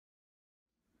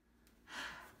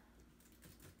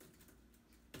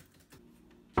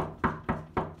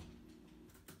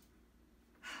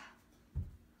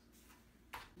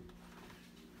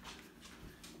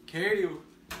Katie,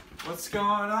 what's going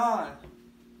on?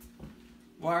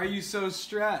 Why are you so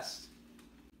stressed?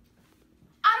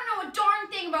 I don't know a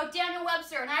darn thing about Daniel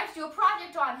Webster, and I have to do a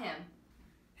project on him.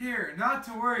 Here, not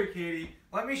to worry, Katie.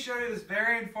 Let me show you this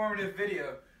very informative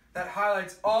video that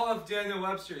highlights all of Daniel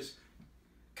Webster's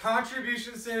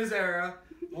contributions to his era,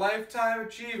 lifetime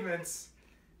achievements,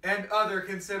 and other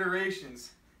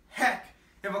considerations. Heck,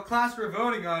 if a class were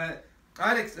voting on it,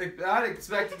 I'd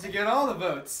expect it to get all the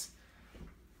votes.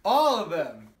 All of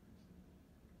them.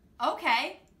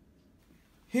 Okay.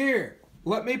 Here,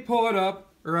 let me pull it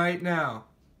up right now.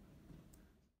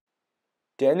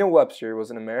 Daniel Webster was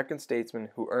an American statesman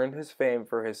who earned his fame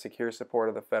for his secure support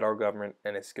of the federal government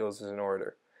and his skills as an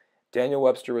orator. Daniel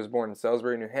Webster was born in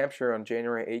Salisbury, New Hampshire on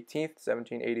January 18,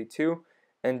 1782,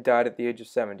 and died at the age of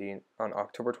 17 on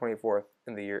October 24th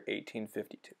in the year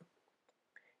 1852.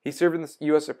 He served in the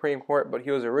U.S. Supreme Court, but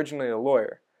he was originally a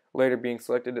lawyer, later being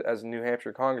selected as a New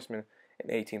Hampshire congressman in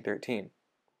 1813.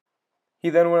 He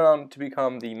then went on to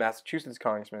become the Massachusetts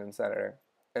congressman and senator,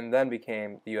 and then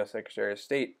became the U.S. Secretary of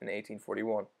State in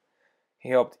 1841. He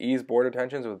helped ease border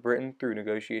tensions with Britain through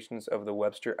negotiations of the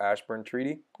Webster-Ashburn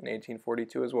Treaty in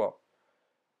 1842 as well.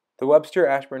 The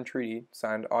Webster-Ashburn Treaty,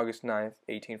 signed August 9,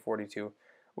 1842,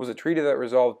 was a treaty that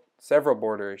resolved several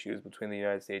border issues between the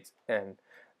United States and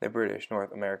the British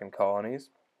North American colonies.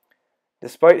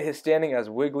 Despite his standing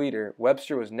as Whig leader,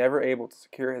 Webster was never able to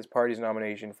secure his party's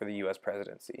nomination for the U.S.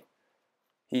 presidency.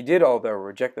 He did, although,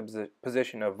 reject the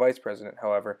position of vice president,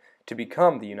 however, to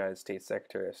become the United States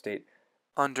Secretary of State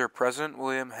under President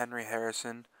William Henry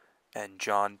Harrison and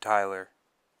John Tyler.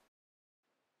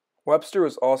 Webster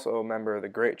was also a member of the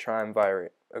Great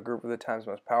Triumvirate, a group of the time's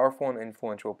most powerful and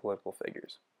influential political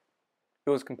figures. It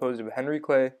was composed of Henry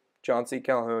Clay, John C.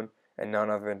 Calhoun, and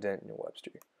none other than Daniel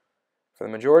Webster. For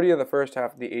the majority of the first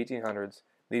half of the 1800s,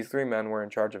 these three men were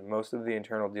in charge of most of the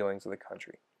internal dealings of the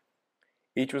country.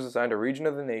 Each was assigned a region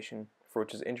of the nation for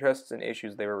which his interests and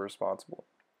issues they were responsible.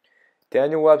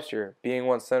 Daniel Webster, being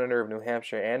once senator of New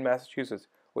Hampshire and Massachusetts,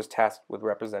 was tasked with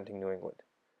representing New England.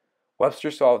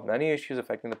 Webster solved many issues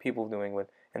affecting the people of New England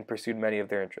and pursued many of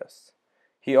their interests.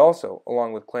 He also,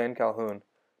 along with Clay and Calhoun,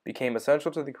 became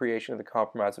essential to the creation of the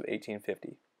Compromise of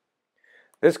 1850.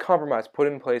 This compromise put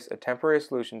in place a temporary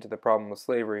solution to the problem of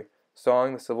slavery,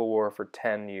 stalling the Civil War for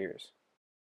 10 years.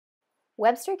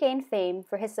 Webster gained fame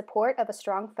for his support of a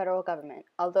strong federal government,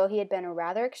 although he had been a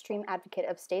rather extreme advocate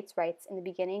of states' rights in the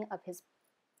beginning of his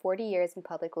 40 years in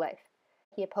public life.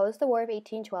 He opposed the War of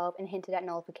 1812 and hinted at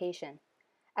nullification.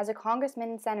 As a congressman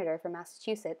and senator from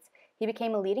Massachusetts, he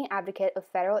became a leading advocate of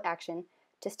federal action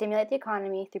to stimulate the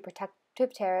economy through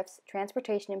protective tariffs,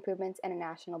 transportation improvements, and a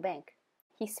national bank.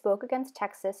 He spoke against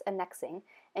Texas annexing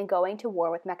and going to war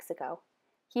with Mexico.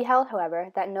 He held,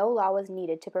 however, that no law was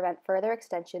needed to prevent further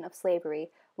extension of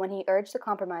slavery when he urged the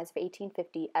Compromise of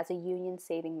 1850 as a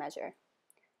Union-saving measure.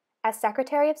 As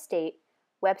Secretary of State,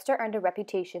 Webster earned a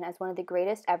reputation as one of the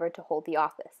greatest ever to hold the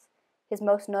office. His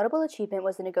most notable achievement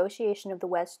was the negotiation of the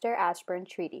Webster-Ashburn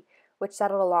Treaty, which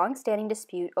settled a long-standing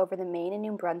dispute over the Maine and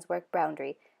New Brunswick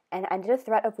boundary and ended a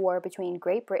threat of war between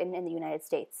Great Britain and the United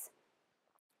States.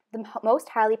 The most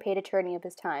highly paid attorney of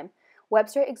his time,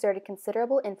 Webster exerted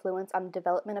considerable influence on the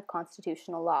development of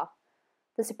constitutional law.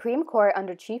 The Supreme Court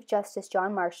under Chief Justice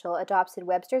John Marshall adopted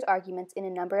Webster's arguments in a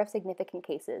number of significant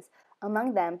cases,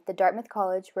 among them the Dartmouth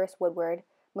College v. Woodward,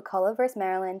 McCulloch v.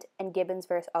 Maryland, and Gibbons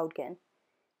v. Ogden.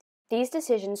 These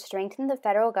decisions strengthened the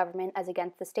federal government as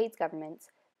against the states' governments,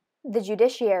 the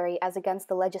judiciary as against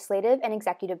the legislative and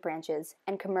executive branches,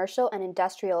 and commercial and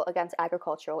industrial against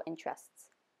agricultural interests.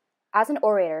 As an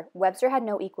orator, Webster had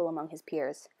no equal among his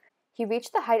peers. He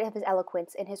reached the height of his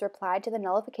eloquence in his reply to the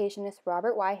nullificationist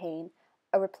Robert Y. Hayne,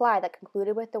 a reply that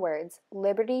concluded with the words,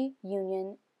 "Liberty,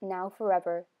 Union, now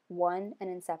forever, one and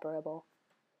inseparable."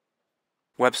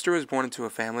 Webster was born into a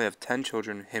family of 10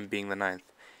 children, him being the ninth.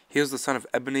 He was the son of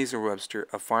Ebenezer Webster,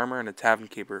 a farmer and a tavern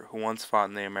keeper who once fought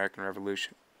in the American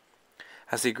Revolution.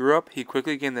 As he grew up, he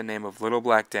quickly gained the name of Little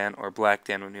Black Dan, or Black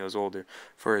Dan when he was older,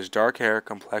 for his dark hair,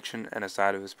 complexion, and a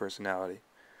side of his personality.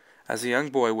 As a young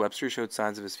boy, Webster showed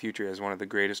signs of his future as one of the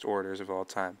greatest orators of all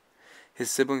time.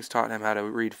 His siblings taught him how to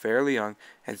read fairly young,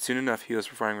 and soon enough he was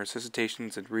performing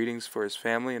recitations and readings for his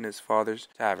family in his father's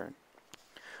tavern.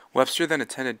 Webster then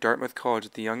attended Dartmouth College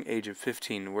at the young age of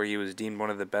 15, where he was deemed one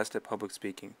of the best at public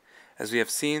speaking. As we have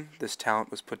seen, this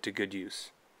talent was put to good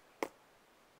use.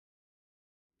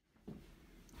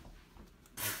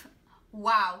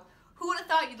 Wow, who would have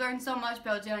thought you'd learn so much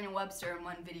about Daniel Webster in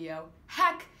one video?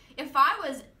 Heck, if I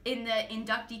was in the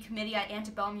inductee committee at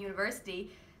Antebellum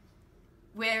University,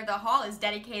 where the hall is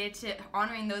dedicated to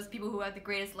honoring those people who had the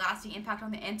greatest lasting impact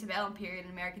on the antebellum period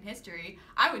in American history,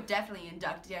 I would definitely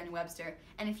induct Daniel Webster.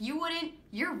 And if you wouldn't,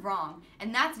 you're wrong.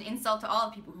 And that's an insult to all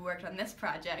the people who worked on this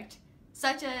project.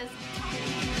 Such as...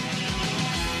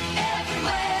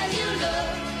 Everywhere you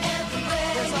look,